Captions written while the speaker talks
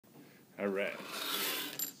All right.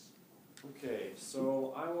 Okay,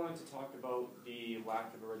 so I wanted to talk about the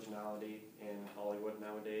lack of originality in Hollywood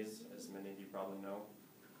nowadays, as many of you probably know.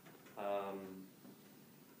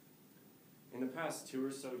 In the past 2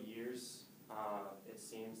 or so years, it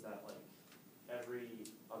seems that like every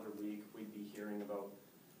other week we'd be hearing about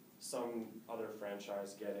some other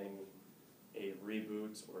franchise getting a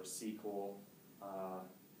reboot or a sequel,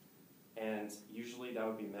 and usually that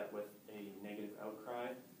would be met with a negative outcry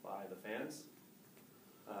by the fans,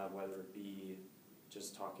 whether it be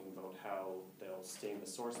just talking about how they'll stain the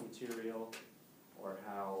source material, or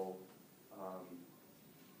how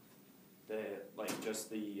just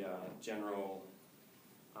the general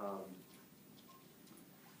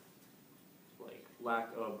lack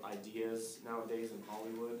of ideas nowadays in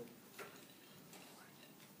Hollywood.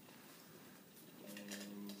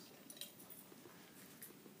 And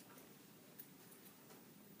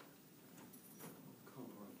come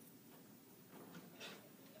on.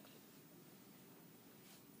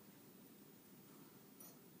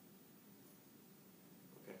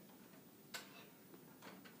 Okay.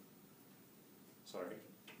 Sorry.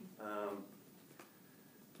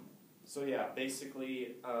 So yeah,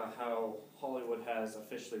 basically how Hollywood has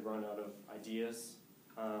officially run out of ideas,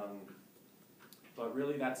 but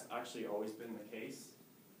really that's actually always been the case.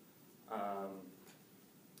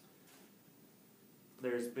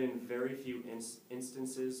 There's been very few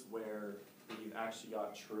instances where you've actually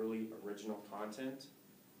got truly original content.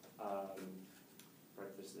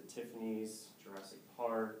 Breakfast at Tiffany's, Jurassic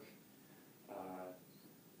Park,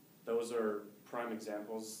 those are prime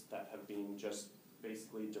examples that have been just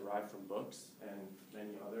basically derived from books, and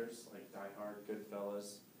many others like Die Hard,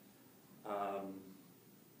 Goodfellas.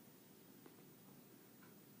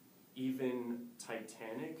 Even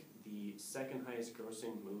Titanic, the second highest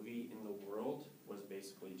grossing movie in the world, was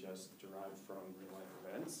basically just derived from real life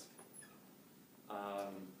events.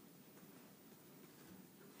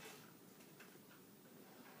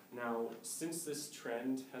 Now, since this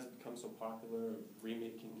trend has become so popular,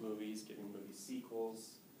 remaking movies, giving movies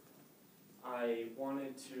sequels, I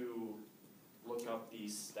wanted to look up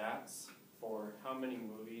these stats for how many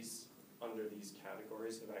movies under these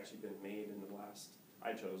categories have actually been made in the last,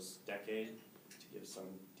 I chose decade to give some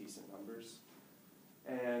decent numbers,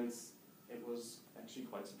 and it was actually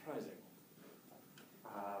quite surprising.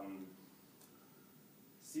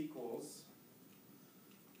 Sequels.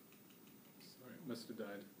 Sorry, must have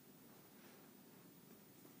died.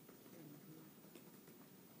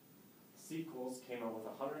 Sequels came out with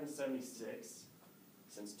 176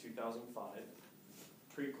 since 2005,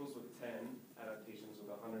 prequels with 10, adaptations with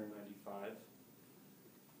 195,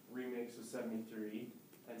 remakes with 73,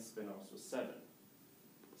 and spin-offs with 7.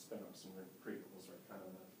 Spin-offs and prequels are kind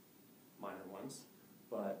of the minor ones,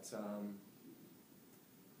 but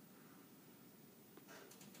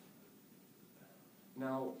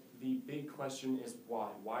now the big question is why?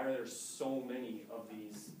 Why are there so many of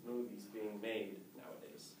these movies being made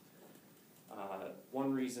nowadays?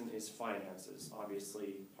 One reason is finances.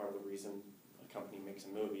 Obviously, part of the reason a company makes a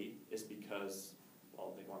movie is because,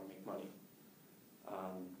 well, they want to make money.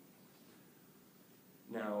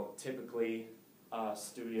 Now, typically, a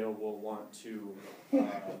studio will want to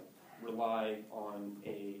rely on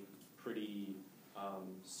a pretty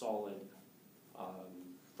solid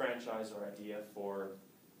franchise or idea for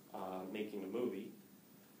making a movie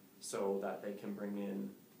so that they can bring in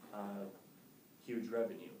huge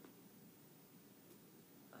revenue.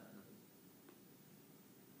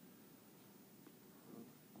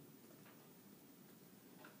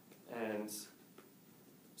 And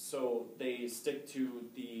so they stick to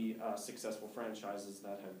the successful franchises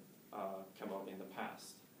that have come out in the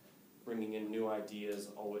past. Bringing in new ideas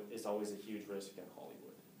is always a huge risk in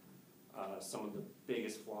Hollywood. Some of the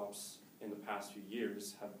biggest flops in the past few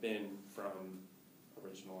years have been from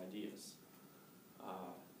original ideas.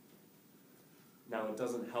 Now, it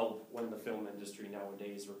doesn't help when the film industry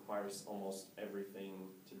nowadays requires almost everything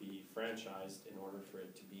to be franchised in order for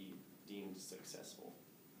it to be deemed successful.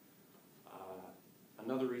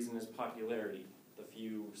 Another reason is popularity. The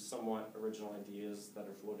few somewhat original ideas that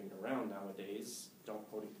are floating around nowadays don't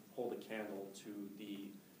hold a candle to the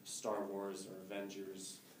Star Wars or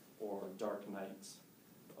Avengers or Dark Knight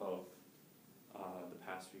of the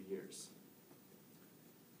past few years.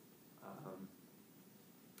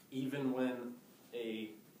 Even when I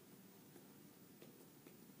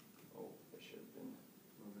should have been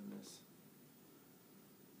moving this.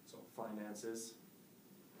 So finances.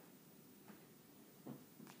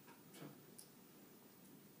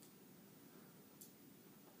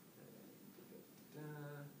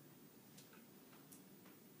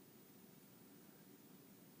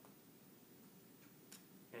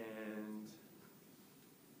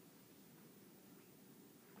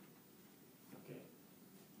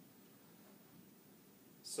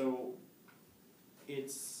 So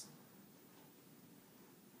it's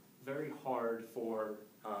very hard for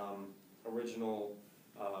original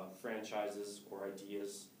franchises or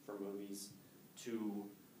ideas for movies to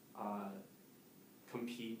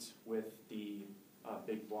compete with the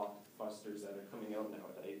big blockbusters that are coming out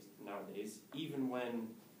nowadays, even when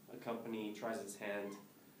a company tries its hand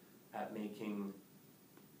at making,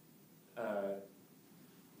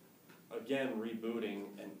 again, rebooting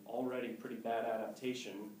an already pretty bad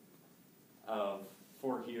adaptation of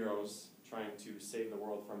four heroes trying to save the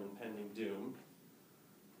world from impending doom.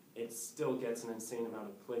 It still gets an insane amount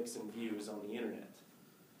of clicks and views on the internet,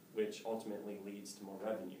 which ultimately leads to more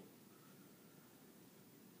revenue.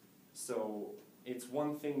 So it's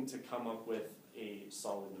one thing to come up with a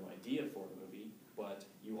solid new idea for a movie, but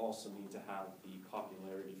you also need to have the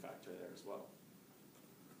popularity factor there as well.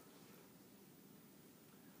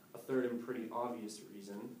 A third and pretty obvious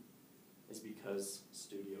reason is because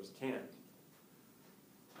studios can't.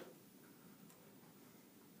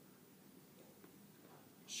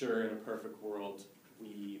 Sure, in a perfect world,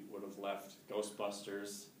 we would have left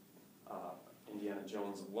Ghostbusters, Indiana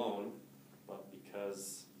Jones alone, but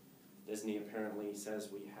because Disney apparently says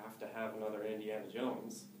we have to have another Indiana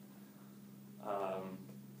Jones,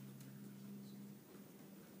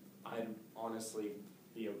 I'd honestly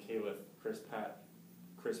be okay with Chris Pratt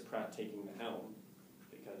taking the helm,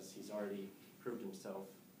 because he's already proved himself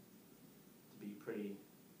to be a pretty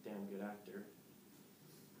damn good actor.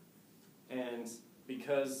 And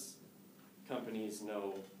because companies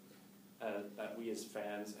know that we as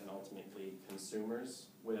fans and ultimately consumers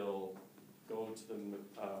will go to the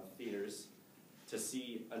theaters to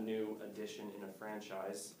see a new addition in a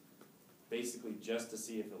franchise, basically just to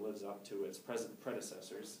see if it lives up to its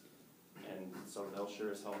predecessors, and so they'll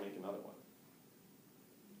sure as hell make another one.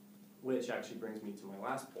 Which actually brings me to my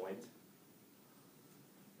last point,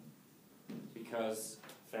 because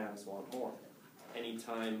fans want more.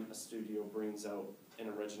 Anytime a studio brings out an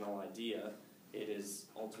original idea, it is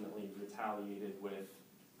ultimately retaliated with,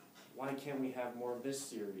 why can't we have more of this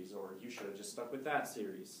series, or you should have just stuck with that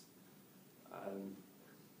series.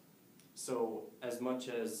 So as much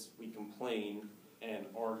as we complain and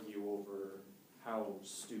argue over how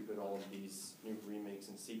stupid all of these new remakes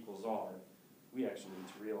and sequels are, we actually need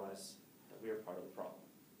to realize that we are part of the problem.